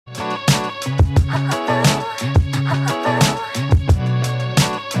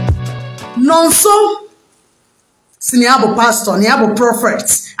Nonso Siniabo pastor, Niabo prophet,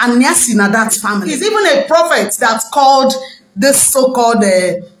 and Niasina that family. He's even a prophet that called this so-called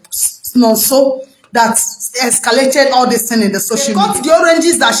Nonso that escalated all this thing in the social media. Cut the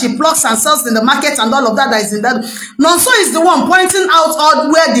oranges that she plucks and sells in the market and all of that is in that. Nonso is the one pointing out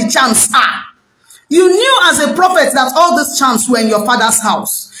all where the charms are. You knew as a prophet that all these charms were in your father's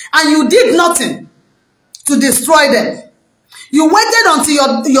house, and you did nothing to destroy them. You waited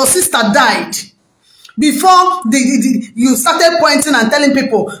until your sister died before you started pointing and telling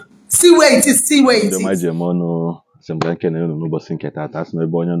people, see where it is, see where it is.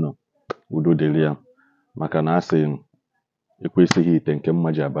 Udo delia maka na asị ekwesịghị ite nke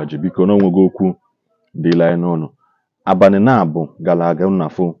mmaji abaji biko na onwego okwu dela n'ọnụ abani na abụ gara aga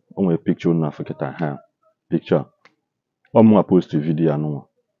unafo onwe picture unafo kita ha picture ọmụ post video anụ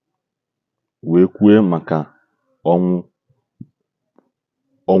wee kwue maka ọnwụ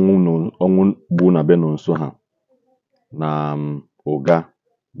bụ na be nso ha na Oga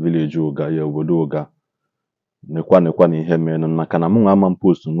village Oga ya obodo Oga nekwa na ihe mere maka na mụ ama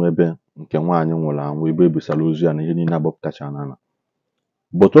post nwe ebe nke nwaanyị nwụrụ anwụ ebe ebusala ozu ya na ihe niile agbapụtacha n'ala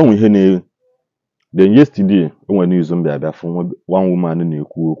but onwe ihe na then yesterday onwe n'izu mbịa abịa fụ one woman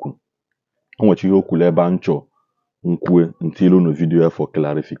na-ekwu okwu onwechi ihe okwu ebe anchọ nkwue ntilu no video for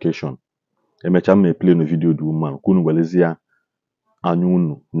clarification emecha m play no video the woman kunu welezia anyu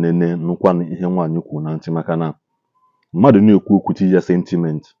unu nene nukwa ihe nwaanyị kwu na ntị maka na mmadụ na-ekwu okwu ti ya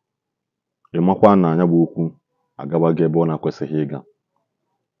sentiment emakwa na anya bụ okwu agabaga ebe ọ na-akwesịghị ịga.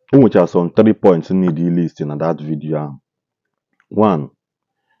 O nwechara some 3 points need list in that video. 1,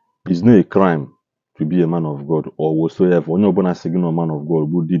 it's not a crime to be a man of God or whatsoever. Onye ọbụla sị gị na man of God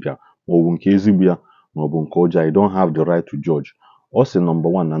bụ dibịa ma ọ bụ nke ezigbo ya ma ọ bụ nke ọjọọ, you don't have the right to judge. Ọ sị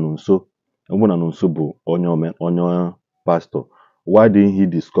number 1 na Nonso Nonso bụ onye pastor. Why didn't he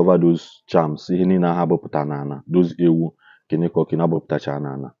discover those charms? Ihe niile ha bụpụta n'ana, those ewu keneko kena bụpụtacha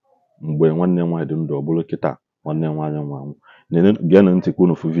n'ana mgbe nwanne nwaanyị dị ndụ ọ bụrụ kịta nwanne nwaanyị nwanwụ. Gee na ntị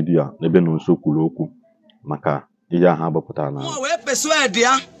kwunu video a ebe Nonso kwuru okwu maka ihe ha bụpụta n'ana. Wee persuade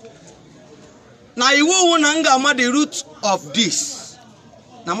ya na iwu na nga ama the root of this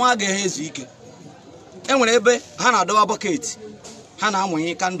na mụ agaghị ezu ike. Enwere ebe ha na-adọba bucket ha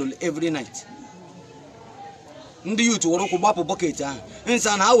na-amụnye candle every night. Ndị youth were ụkwụ gbapụ bucket ahụ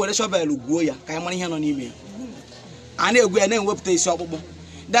nsa na ha were shovel gbuo ya ka anyị mara ihe nọ n'ime ya. A na-egwu ya na-ewepụta isi ọkpụkpụ.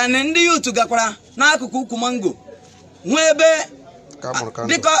 Dan ndị youth gakwara n'akụkụ ukwu mango nwee ebe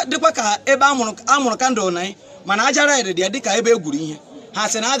dịkwa ka ebe amụrụ candle na mana aja ride dị ya dịka ebe egwuru ihe. Ha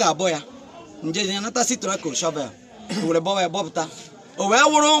sị na a ga-abọ ya njeje ya nata sitrako shovel were bọwa ya bọpụta o wee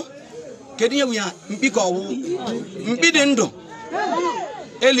wụrụ kedu ihe bụ ya mkpi ka ọwụ mkpi dị ndụ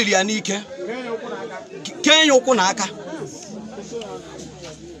eliri ya n'ike kee ya ụkwụ na aka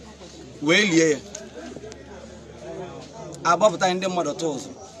wee lie ya agbapụta ndị mmadụ tụ ụzọ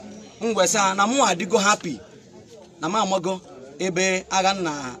ngwesa na mụ adịgo happy na m amago ebe agha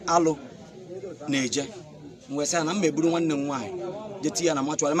na Arlu na-eje ngwesa na m meburu nwanne m nwaanyị jeti ya na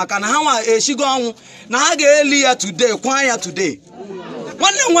machụarị maka na ha nwa eshigo ọnwụ na ha ga-eli ya today kwa ya today.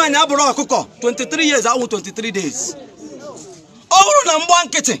 Nwanne m nwaanyị abụrụ ọkụkọ 23 years awụ 23 days ọ bụrụ na mgba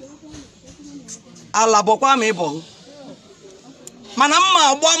nkịtị ala bọkwa ma ịbọ mana mma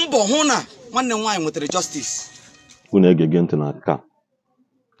agba mbọ hụ na nwanne m nwaanyị nwetara justice. Unu ege ntị na ka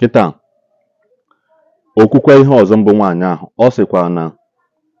kịta okwukwe ihe ọzọ mbụ nwaanyị ahụ ọ sịkwa na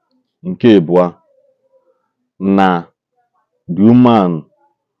nke abụọ na the woman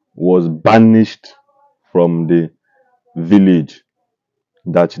was banished from the village,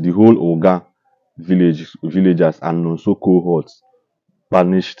 that the whole Oga villagers and Nonso cohorts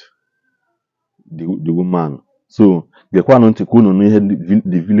banished the woman. So gekwa no ntị kwunu no ihe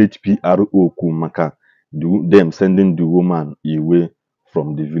the village PRO kwu maka them sending the woman away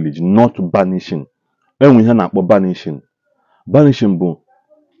from the village, not banishing. Enwe ihe na-akpọ banishing. Banishing bụ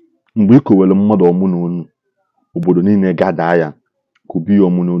mgbe ikowere mmadụ ọmụ n'onu obodo niile gada ya kubi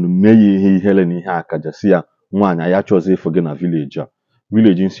ọmụ n'onu mee ya ihe ihere na ihe akaja si ya nwaanyị ya chọzọ ịfụ gị na village a.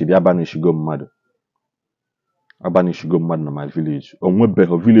 Village nsiri abanishigo mmadụ na my village.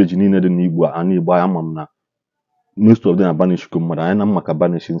 Onwebeghị village niile dị n'Igbo ana Igbo ama m na most of them abanishigo mmadụ. Anyị na maka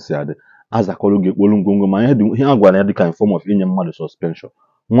banishing si adị azakọrọ gị ekpolu ngwongwo ma ihe a gwara ya dịka in form of inye mmadụ suspension.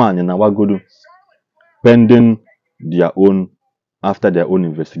 Nwaanyị na wagodo pending their own after their own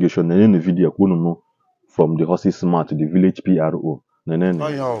investigation. Nene video kwunu no from the horse's mouth to the village PRO. Nene.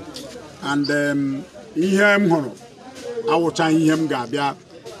 And ihe m hụrụ awụcha ihe m ga-abịa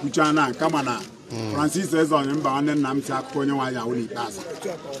kwucha na kama na Francis Ezonye mba nwanne nna m si akụkọ onye nwaanyị ahụ n'ikpeazụ.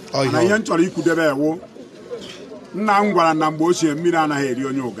 Na ihe m chọrọ ikwudebe ewu nna m gwara na mgbe ochie mmiri anaghị eri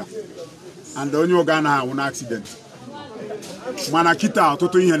onye ụga. and onye ụga anaghị anwụ na accident mana kịta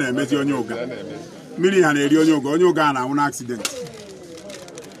ọtụtụ ihe na-emezi onye ụga mmiri ha na-eri onye ụga na-anwụ na accident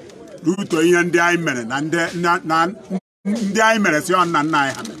ruto ihe ndị anyị mere na ndị anyị mere si nna nna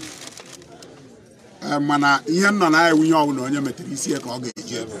anyị ha mere mana ihe nọ na ewu ihe ọbụla onye metere isi ka ọ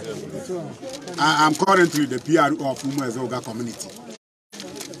ga-eji ebe I'm currently the PR of Umueze Oga community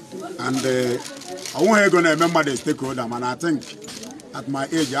and onweghị ego na-eme mmadụ stakeholder mana I think at my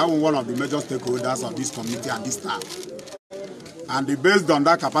age I am one of the major stakeholders of this community and this town and based on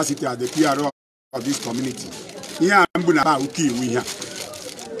that capacity as the PR of this community ihe a mbụ na uke iwu ihe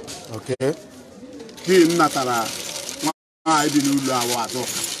okay ki nnatara nwa ebi n'ụlọ awụ atọ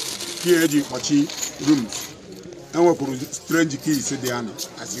ki eji kpọchi rooms enwekwuru strange keys dị anụ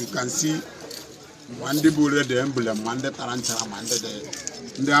as you can see ma ndị bụ red emblem ma ndị tara nchara ma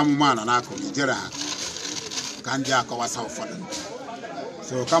ndị amụma nọ n'akụ ijere ha ka ndị akọwasa ụfọdụ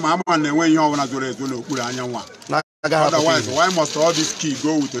so kama ama na-enwe ihe ọbụla zoro ezo n'okpuru anyanwụ otherwise why must all this key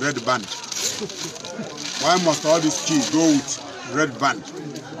go with red band red band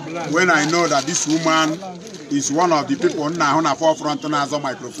when I know that this woman is one of the people now on the forefront on the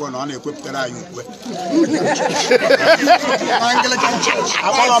microphone on equipped that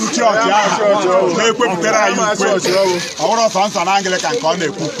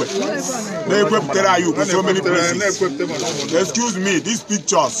you so many places. Excuse me, these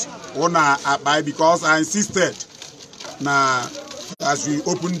pictures on because I insisted now as we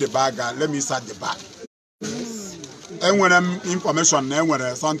open the bag, let me start the bag. And when information and when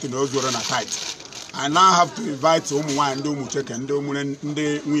something else on a tight. I now have to invite someone and do check and do we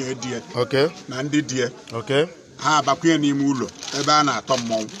dear. Okay. Nandi dear. Okay. Ha bakwani mulo. Ebana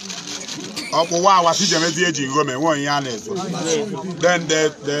tommo. Opo was the age in Rome 1 year. Then they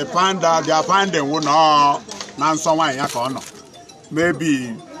find out they are finding one or nan someone yakono.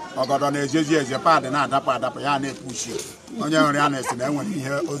 Maybe I got on a JJ part and that part of Yane push you. On your honest and when he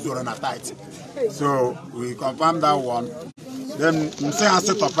hear Ozor na tight. So we confirm that one. Then say I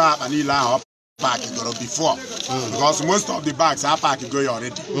set up and he up. Park before because most of the bags are packed go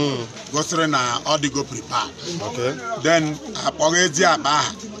already. Go through now all the go prepared. Okay. Then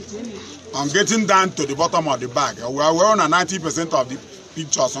on getting down to the bottom of the bag, we are on 90% of the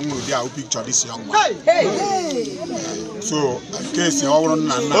pictures on who picture this young man. So in case you all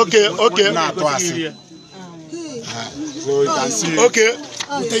okay. So you can see. Okay.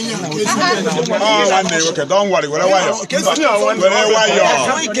 Oh, one day, okay, don't worry. Yes,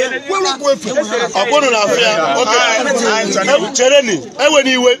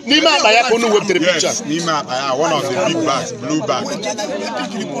 Nima, one of the big bags, blue bag.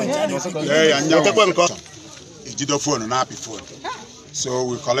 Yeah, phone, an happy phone. So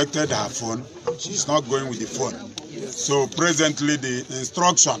we collected her phone. She's not going with the phone. So presently, the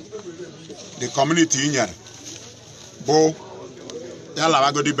instruction, the community union, Bo. Yala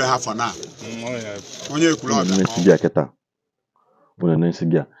wagodi be half na. Onye ekwula ọbịa. Nesibia keta. Ona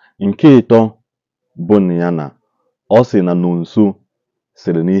nesibia. Nke ito bụ na ya na ọ sị na nso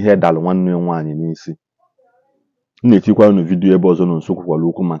sịrị na ihe dalụ nwanne nwaanyị n'isi. Na-etikwa na vidiyo ebe ọzọ nso kwukwala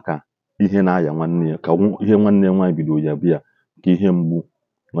okwu maka ihe na-aya nwanne ya ka ihe nwanne nwaanyị bido ya bịa ka ihe mgbu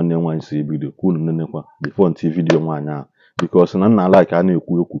nwanne nwaanyị si ebido ka unu nenekwa before nti vidiyo nwaanyị ahụ because na nna like a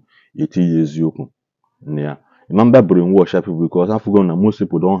na-ekwu okwu eti ya eziokwu na ya. Remember brainwash people because I forgot that most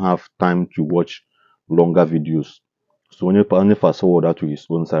people don't have time to watch longer videos. So when you fast forward that to his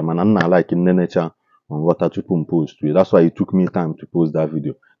own side, man, I'm not like in the nature on what I took post to it. That's why it took me time to post that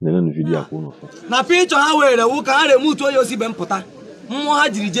video. Then the video I go na picture how we who can remove to your sibem pota. Mo ha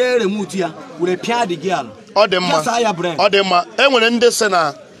dirije remove ya we pia the girl. Ọ dị mma. Enwere ndị sị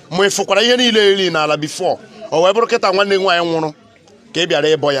na mo ifukwara ihe niile eri na ala before. O wee bụrụ kịta nwanne nwaanyị nwụrụ ka ị bịara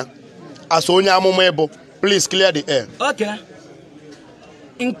ịbọ ya. Aso onye amụma ịbụ. Please clear the air. Okay.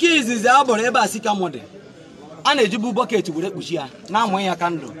 In case is the abore ebe asika mode. A na-ejibu bucket were kpuchi ya na amụ ya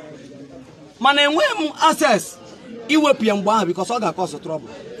candle. Mana enwe m access iwepụ ya mgbe ahụ because ọ ga-cause trouble.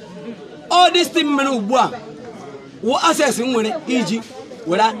 All this thing mere ugbu a wo access nwere iji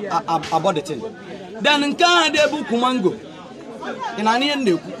were about the thing. Then nke ahụ dị ebu kumango. Ị na ihe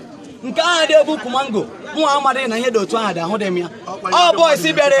na-ekwu. Nke ahụ dị ebu kumango. Mụ amadị na ihe dị otu ahụ dị ahụ dị m ya. All boys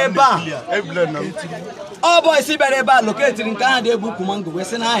bịara ebe a. All boys bịara ebe a located nke ahụ dị ebu kumango wee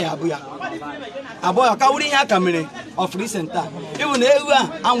sị na ahịa abụ ya. Abụ ya ka wuri ihe aka mere of recent time. Iwu na ewu a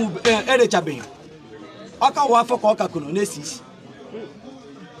anwụ erechabeghị. Ọka wa afọ ka ọka kụrụ na-esi isi.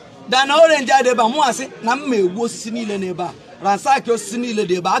 Dan orange adị ebe a mụ asị na m egbu osisi niile n'ebe a. Ransack osisi niile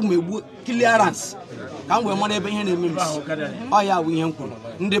dị ebe a aga m egbu clearance. Ka m wee mara ebe ihe na-eme m. Ọ ya bụ ihe m kwuru.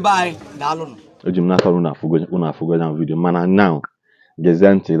 Ndị be anyị daalụ nụ. Ejim na-akọrọ unu afụgo na video mana now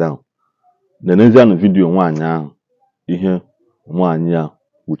gezie ntị down Nenezia video nwaanyị ahụ ihe nwaanyị a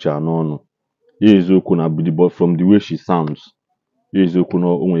kwucha n'ọnụ. Eziokwu na but from the way she sounds, eziokwu na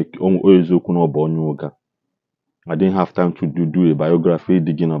ọ bụ onye ụga. I didn't have time to do a biography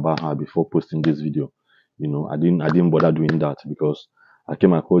digging about her before posting this video. You know, I didn't bother doing that because I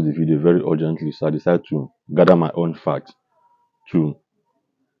came across the video very urgently, so I decided to gather my own facts to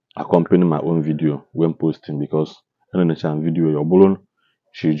accompany my own video when posting, because video your bolon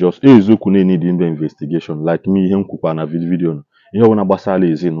she just eziokwu need investigation like me ihe nkwukwa na video ihe ọbụla gbasara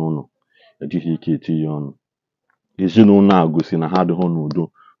ezinụlọ ejighị ike eti ya ọnụ. Ezinụlọ a gosi na ha adịghị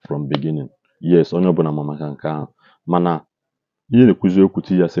n'udo from beginning. Yes, onye ọbụla ma maka nke ahụ, mana ihe na-ekwuzi okwu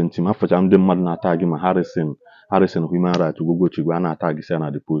ti ya sentim afọcha ndị mmadụ na-atag ma Harrison human rights Ogochukwu a na-atag si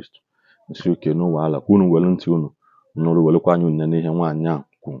na the post. Nsi oke no wahala unu welu ntị unu nụrụ welekwa anya unu n'ihe nwaanyị a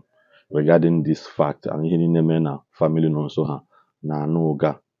kwuru regarding this fact and ihe niile mee na family nọ nso ha na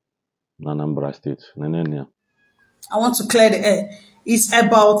N'Uga na Anambra State. I want to clear the air. It's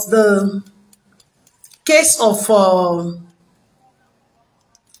about the case of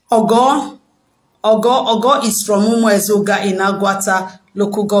Ogo. Ogo is from Umuezoga in Agwata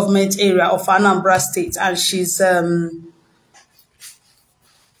local government area of Anambra State, and she's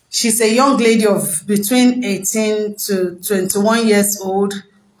a young lady of between 18 to 21 years old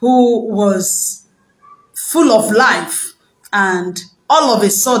who was full of life, and all of a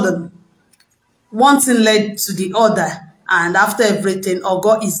sudden one thing led to the other, and after everything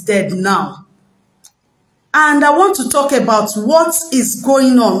Ogo is dead now. And I want to talk about what is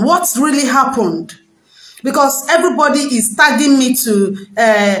going on, what's really happened. Because everybody is tagging me to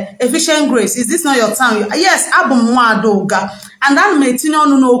Efficient Grace. Is this not your town? Yes, Abum Mwadoga. And I'm as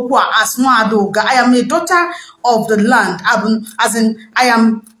Mwadoga. I am a daughter of the land. As in, I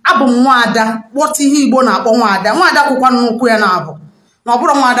am Abum Mwada. What he bona Mwada? Mwada kukwanu kuya na abo. Na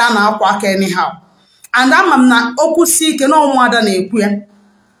obura Mwada na akwa anyhow. And I'm na okusi ke no Mwada na ekuya.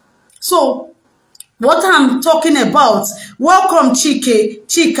 So, what I'm talking about, welcome Chika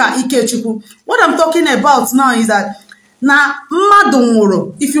Ikechukwu. What I'm talking about now is that na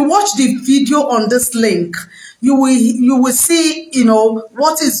Madumuro. If you watch the video on this link, you will see, you know,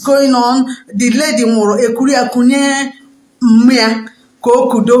 what is going on. The lady Muro ekuri akunye mmea ko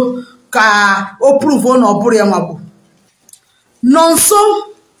kudo ka opruvo no buri amabu.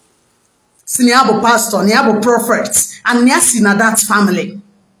 Nonso siniabo pastor, niabo prophet, and niasi na that family.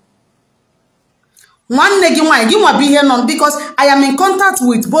 Because I am in contact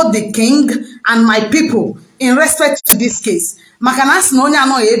with both the king and my people in respect to this case. Makanas no nya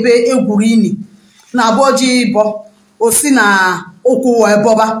no ebe egurini na boji bo osina okuwo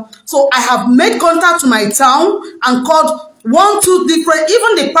eboba. So I have made contact to my town and called 1, 2 different,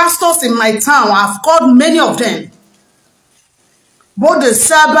 even the pastors in my town. I've called many of them. Both the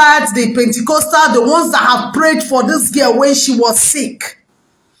Sabbath, the Pentecostal, the ones that have prayed for this girl when she was sick.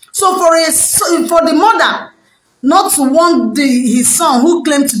 So for the mother not to want his son who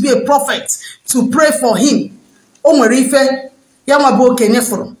claimed to be a prophet to pray for him, Ojuwe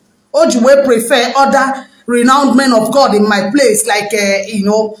prefer other renowned men of God in my place, like you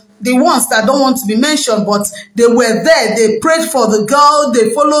know, the ones that don't want to be mentioned, but they were there. They prayed for the girl. They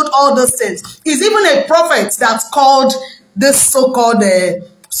followed all those things. It's even a prophet that called this so-called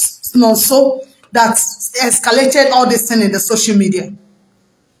Nonso that escalated all this thing in the social media.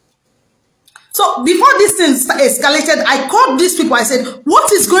 So before this thing escalated, I called these people. I said,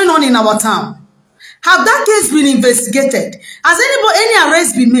 what is going on in our town? Have that case been investigated? Has any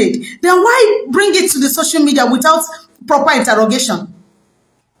arrest been made? Then why bring it to the social media without proper interrogation?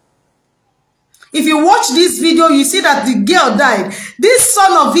 If you watch this video, you see that the girl died. This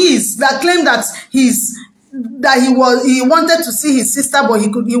son of his that claimed that he wanted to see his sister, but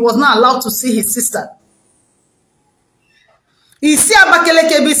he was not allowed to see his sister. Because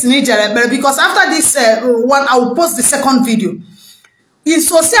after this one, I will post the second video. The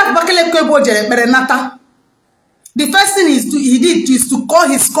first thing he did is to call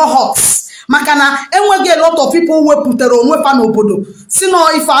his cohorts. Makana enwege a lot of people who put their own weapon obodo. Sino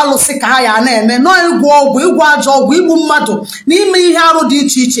if Arlu sika ya na-eme no igwu ajo ogwu igbu mmadu n'ime ihe arụ dị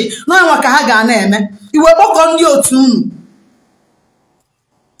iche iche no enwa ka ha ga na-eme. Iwe boko ndị otu unu.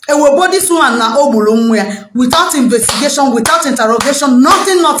 This one na ogburu nwa ya without investigation, without interrogation,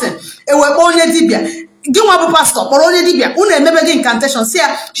 nothing. Onye dibia. Ginwa bu pastor, but onye dibia. Unu emebege incantation. See,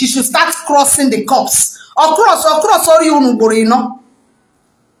 she should start crossing the cups. Or cross, sorry, unu borino.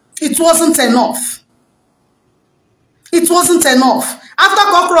 It wasn't enough. It wasn't enough. After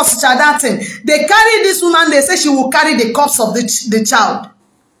God crossed that thing, they carry this woman, they say she will carry the cups of the child.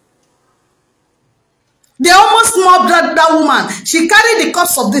 They almost mobbed that woman. She carried the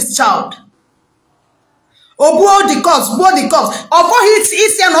corpse of this child. Obuo the cops, buo the cops. Ofo hit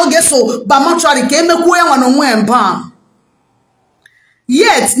no get so ba mortuary ke emeku ya wan onwe embalm.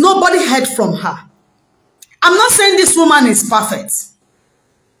 Yet nobody heard from her. I'm not saying this woman is perfect.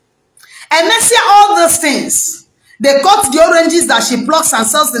 And let's see all those things. They cut the oranges that she plucks and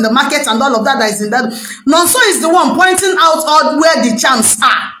sells in the market and all of that is in that. Nonso is the one pointing out all where the charms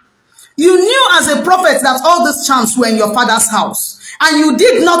are. You knew as a prophet that all these charms were in your father's house. And you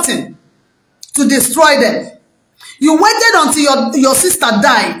did nothing to destroy them. You waited until your sister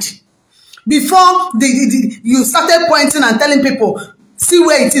died before you started pointing and telling people, see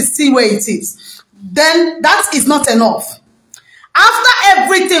where it is, see where it is. Then that is not enough. After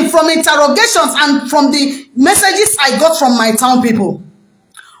everything, from interrogations and from the messages I got from my town people,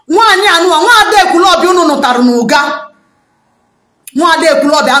 without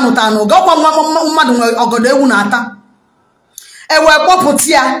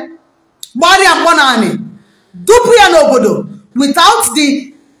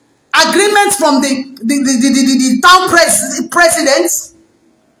the agreement from the town president,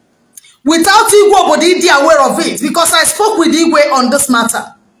 without Igbo Bodi aware of it, because I spoke with Igwe on this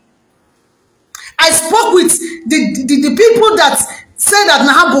matter. I spoke with the people that said that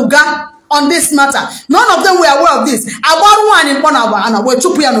Nahabuga on this matter. None of them were aware of this.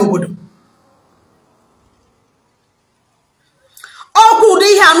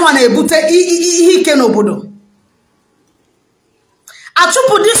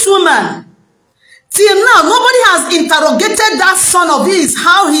 This woman, till now, nobody has interrogated that son of his,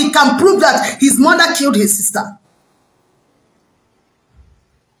 how he can prove that his mother killed his sister.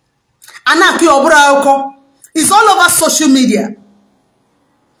 Anaki Obraoko is all over social media.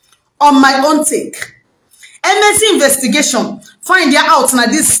 On my own take. MSC investigation, find out now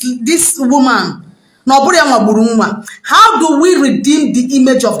this woman. How do we redeem the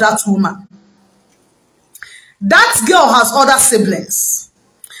image of that woman? That girl has other siblings.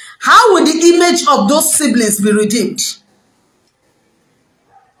 How will the image of those siblings be redeemed?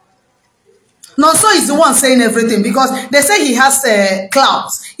 Nonso is the one saying everything because they say he has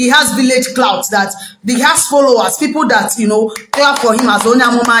clouds. He has village clouds that he has followers, people that, you know, clap for him as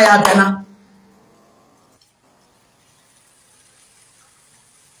Onyamomaya Ghana.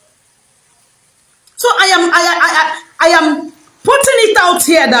 So I am putting it out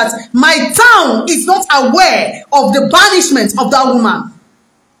here that my town is not aware of the banishment of that woman.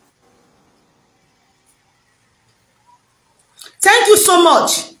 Thank you so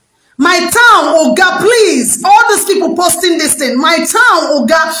much. My town, Oga, please, all these people posting this thing, my town,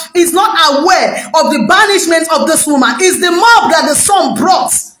 Oga, is not aware of the banishment of this woman. It's the mob that the son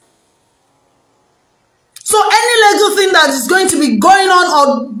brought. So any legal thing that is going to be going on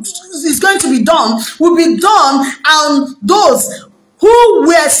or is going to be done will be done on those who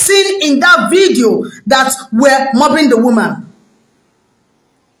were seen in that video that were mobbing the woman.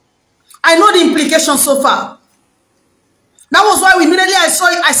 I know the implications so far. That was why immediately I saw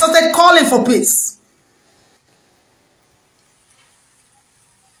it, I started calling for peace.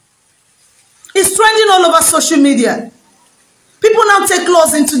 It's trending all over social media. People now take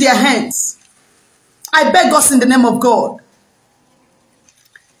laws into their hands. I beg us in the name of God.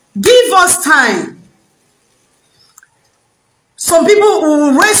 Give us time. Some people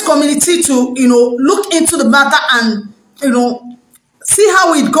will raise community to, you know, look into the matter and, you know, see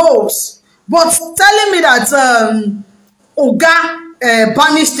how it goes. But telling me that Oga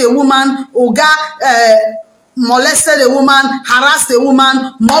banished a woman, Oga molested a woman, harassed a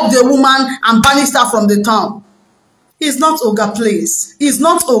woman, mobbed a woman, and banished her from the town. It's not Oga, please. It's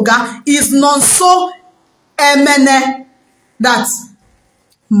not Oga. It's Nonso Emene that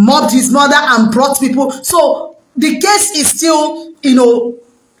mobbed his mother and brought people. So the case is still, you know,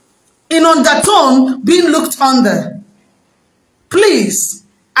 in undertone being looked under. Please,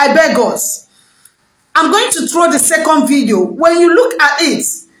 I beg us. I'm going to throw the second video. When you look at it,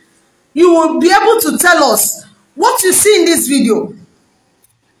 you will be able to tell us what you see in this video.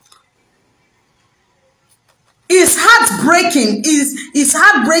 It's heartbreaking. It's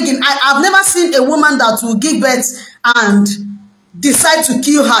heartbreaking. I've never seen a woman that will give birth and decide to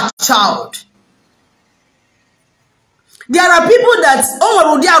kill her child. There are people that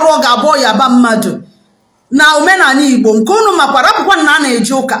na Omenala Igbo nkono makwara na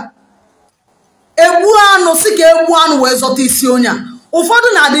na-ejoka egbu anụ si ka egbu anụ wee zọta isi onya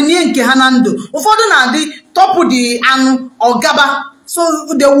ụfọdụ na-adị nie nke ha na ndụ ụfọdụ na-adị topu di anụ ọgaba. So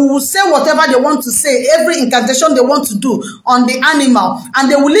they will say whatever they want to say, every incantation they want to do on the animal, and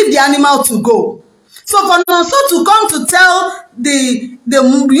they will leave the animal to go. So for Nonso to come to tell the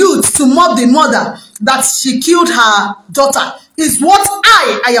youth to mob the mother that she killed her daughter is what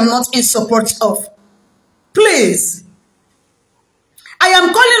I am not in support of. Please. I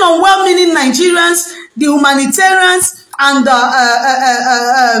am calling on well-meaning Nigerians, the humanitarians, and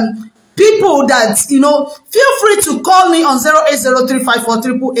people that, you know, feel free to call me on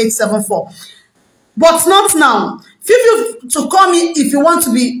 08035438874. But not now. Feel free to call me if you want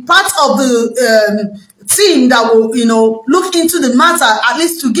to be part of the team that will, you know, look into the matter, at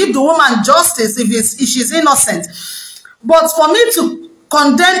least to give the woman justice if she's innocent. But for me to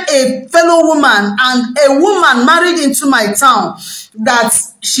condemn a fellow woman and a woman married into my town that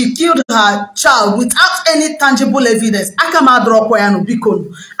she killed her child without any tangible evidence, because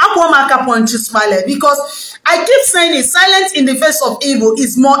I keep saying it, silence in the face of evil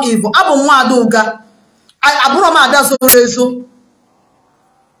is more evil.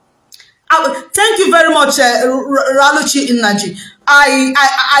 Thank you very much, Raluchi Inaji.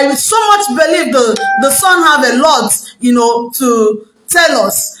 I so much believe the son have a lot, you know, to tell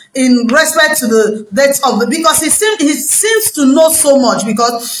us in respect to the death of the, because he seems to know so much,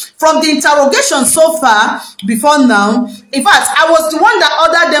 because from the interrogation so far before now, in fact, I was the one that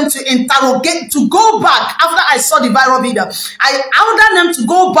ordered them to interrogate, to go back after I saw the viral video. I ordered them to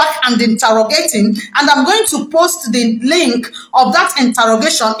go back and interrogate him, and I'm going to post the link of that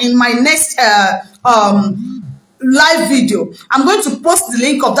interrogation in my next live video. I'm going to post the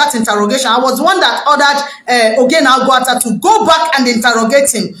link of that interrogation. I was the one that ordered Ogenagwata to go back and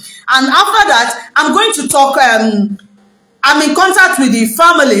interrogate him. And after that, I'm going to talk, I'm in contact with the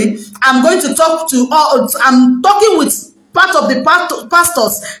family. I'm going to talk to, I'm talking with part of the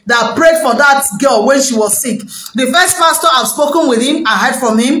pastors that prayed for that girl when she was sick. The first pastor, I've spoken with him, I heard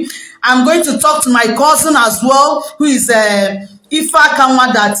from him. I'm going to talk to my cousin as well, who is Ifa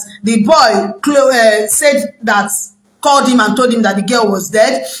Kanwa, that the boy said that, called him and told him that the girl was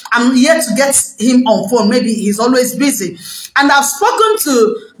dead. I'm yet to get him on phone. Maybe he's always busy. And I've spoken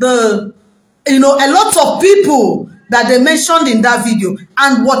to the, you know, a lot of people that they mentioned in that video.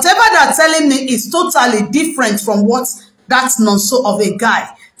 And whatever they're telling me is totally different from what that nonso of a guy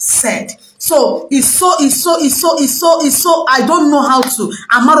said. So it's so I don't know how to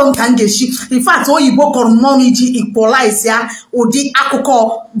amaron kangeshi. In fact, oyibo kormoniji equalize ya odi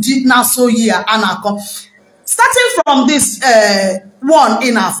akoko di naso ya anako. Starting from this one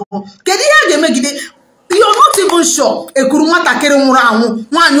in Afo, you're not even sure.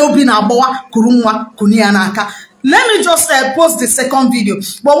 Let me just post the second video.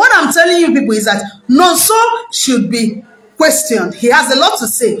 But what I'm telling you people is that Nonso should be questioned. He has a lot to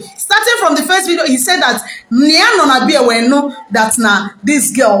say. Starting from the first video, he said that that na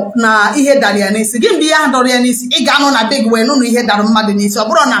this girl na ihe darianisi. Gimbi ya darianisi. Igano na big we no ihe darumadenisi.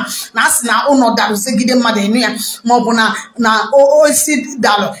 Obro na asina uno daru segide madenia. Mobuna na oisi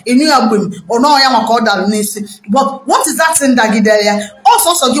dalo. Inu abum ono ya mako darunisi. But what is that in dagidelia?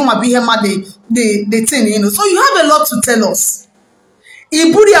 Also so you be here the thing, you know. So you have a lot to tell us.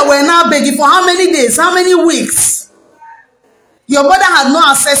 Iburia were now begging for how many days, how many weeks? Your mother had no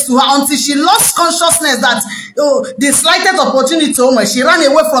access to her until she lost consciousness that the slightest opportunity she ran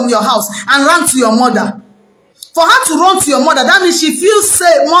away from your house and ran to your mother. For her to run to your mother, that means she feels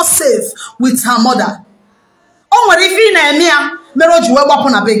safe, more safe with her mother. Oh, what if you know me? Meroju we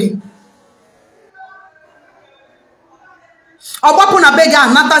wapuna begging. Obapuna bega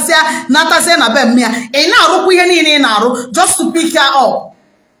natasia na be mia. Ina aruku ye ni na aru just to pick her up.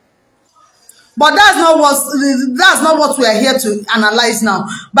 But that's not what we are here to analyze now.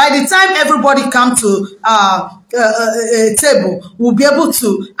 By the time everybody come to a table, we'll be able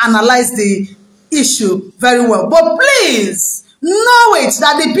to analyze the issue very well. But please know it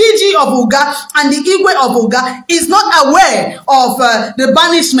that the PG of Uga and the Igwe of Uga is not aware of the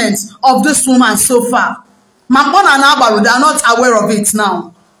banishment of this woman so far. Mampona and Abaru, they are not aware of it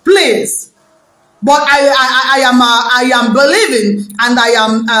now. Please. But I am believing, and I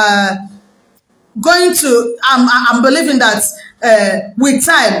am I'm believing that with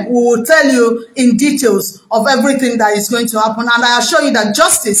time we will tell you in details of everything that is going to happen, and I assure you that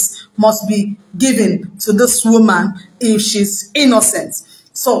justice must be given to this woman if she's innocent.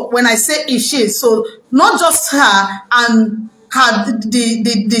 So when I say if she is, so not just her and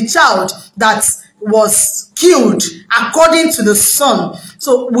the child that was killed according to the son.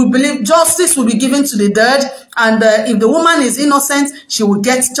 So we believe justice will be given to the dead, and if the woman is innocent, she will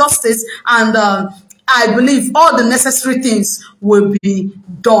get justice, and I believe all the necessary things will be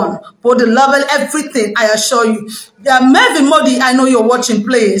done. For the level, everything, I assure you. Melvin Modi, I know you're watching,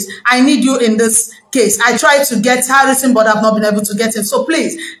 please. I need you in this case. I tried to get Harrison, but I've not been able to get him. So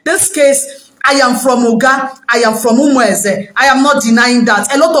please, this case, I am from Uga, I am from Umweze. I am not denying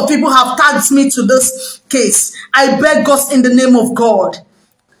that. A lot of people have tagged me to this case. I beg God in the name of God.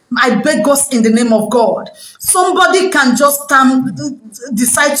 I beg us in the name of God. Somebody can just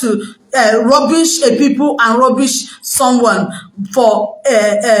decide to rubbish a people and rubbish someone for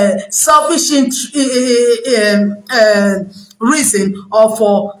selfish reason or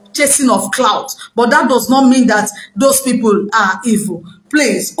for chasing of clouds. But that does not mean that those people are evil.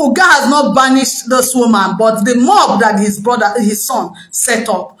 Please, Oga has not banished this woman, but the mob that his son set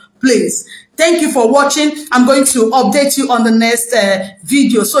up. Please. Thank you for watching. I'm going to update you on the next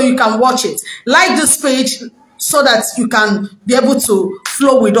video so you can watch it. Like this page so that you can be able to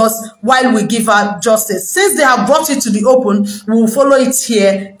flow with us while we give her justice. Since they have brought it to the open, we will follow it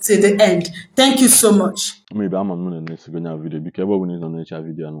here till the end. Thank you so much. Maybe I'm on the next video because we need on the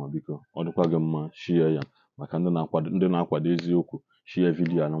video and because on the program share ya maka ndị na-akwado eziokwu share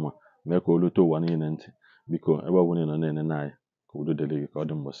video anụma mee ka oluto ụwa niile ntị biko ebe ọ bụla ị nọ na-ene na anyị ka udo dịrị gị ka ọ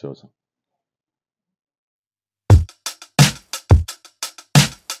dị mbọsị ọzọ.